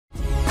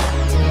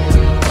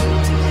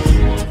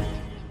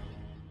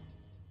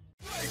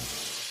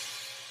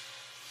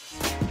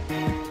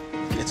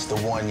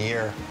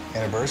1-year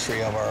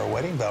anniversary of our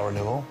wedding vow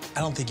renewal. I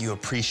don't think you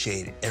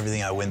appreciate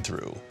everything I went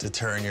through to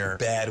turn your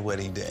bad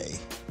wedding day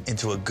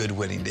into a good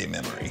wedding day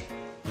memory.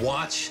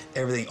 Watch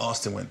everything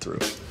Austin went through.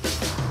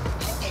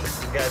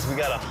 Guys, we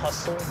gotta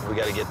hustle. We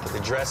gotta get to the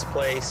dress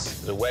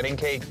place, the wedding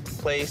cake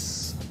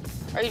place.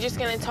 Are you just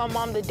gonna tell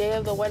Mom the day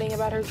of the wedding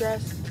about her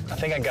dress? I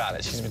think I got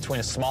it. She's between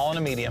a small and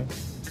a medium.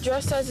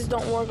 Dress sizes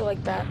don't work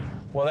like that.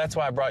 Well, that's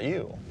why I brought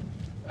you.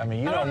 I mean,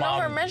 you know, I don't know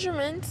Mom. her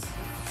measurements.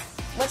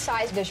 What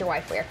size does your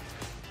wife wear?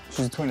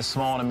 She's between a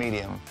small and a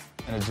medium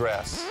in a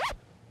dress.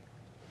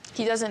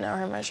 He doesn't know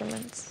her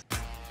measurements.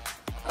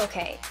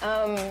 Okay,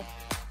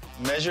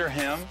 Measure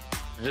him.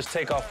 Just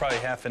take off probably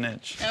half an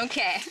inch.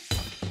 okay.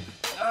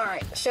 All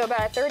right, so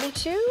about a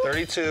 32?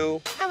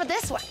 32. How about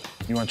this one?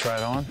 You want to try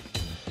it on?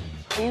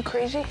 Are you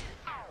crazy?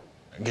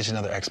 I'll get you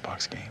another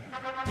Xbox game.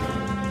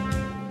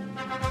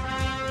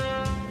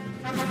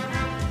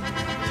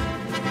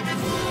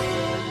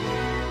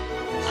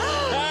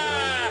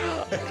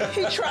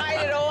 He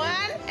tried it on,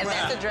 and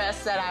that's the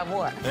dress that I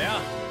wore.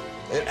 Yeah,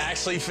 it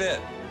actually fit.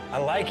 I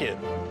like it.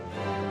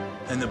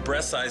 And the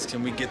breast size,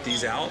 can we get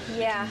these out?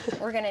 Yeah,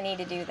 we're gonna need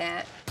to do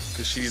that.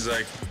 Because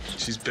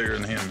she's bigger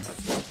than him.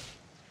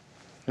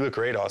 You look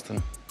great,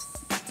 Austin.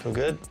 Feel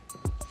good?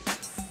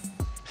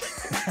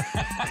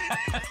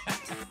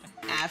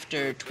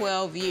 After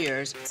 12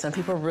 years, some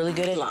people are really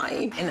good at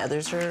lying, and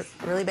others are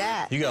really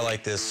bad. You got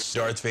like this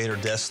Darth Vader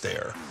death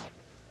stare.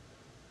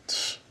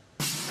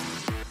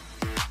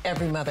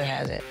 Every mother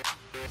has it.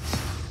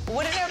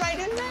 What did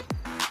everybody do today?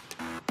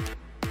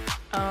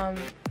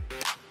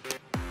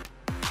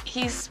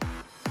 He's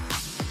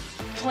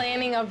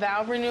planning a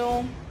vow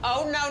renewal.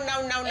 Oh, no.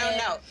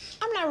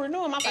 I'm not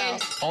renewing my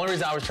vows. Only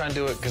reason I was trying to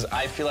do it because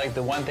I feel like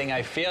the one thing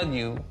I failed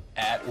you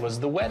at was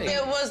the wedding.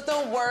 It was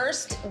the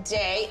worst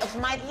day of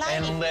my life.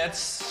 And let's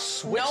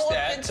switch No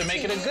that offense to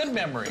make it a you. good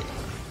memory.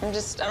 I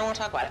don't want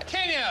to talk about it.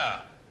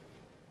 Kenya!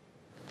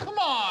 Come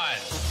on!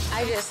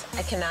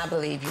 I cannot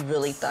believe you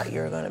really thought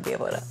you were going to be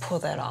able to pull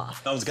that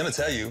off. I was gonna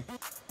tell you,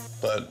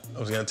 but I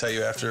was gonna tell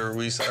you after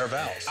we said our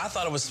vows. I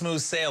thought it was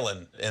smooth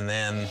sailing, and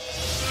then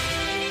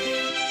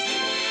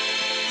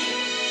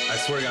I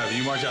swear to God, if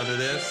you march out to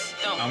this,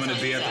 I'm gonna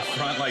be at the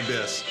front like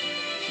this.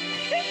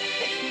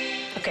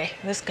 Okay,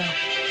 let's go.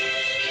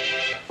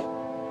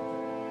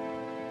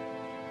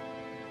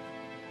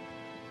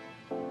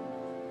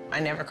 I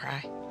never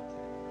cry.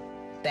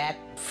 That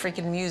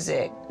freaking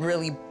music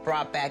really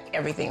brought back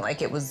everything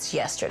like it was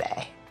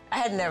yesterday. I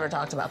had never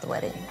talked about the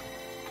wedding,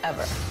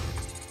 ever.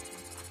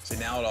 See,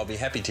 now it'll all be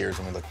happy tears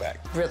when we look back.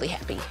 Really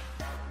happy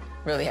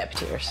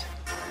tears.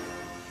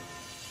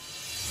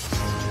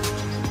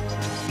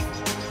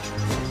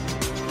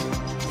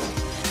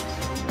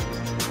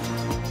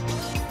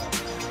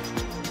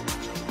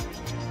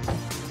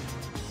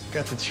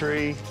 Got the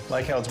tree,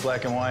 like how it's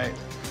black and white.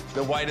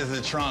 The white is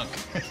the trunk.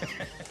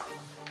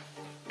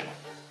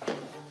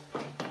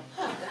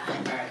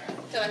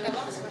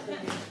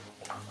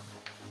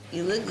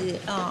 You look good.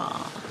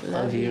 Aw,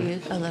 love you.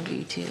 I love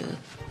you too.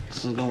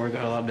 This is gonna work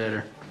out a lot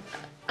better.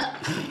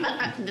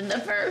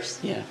 The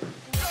first? Yeah.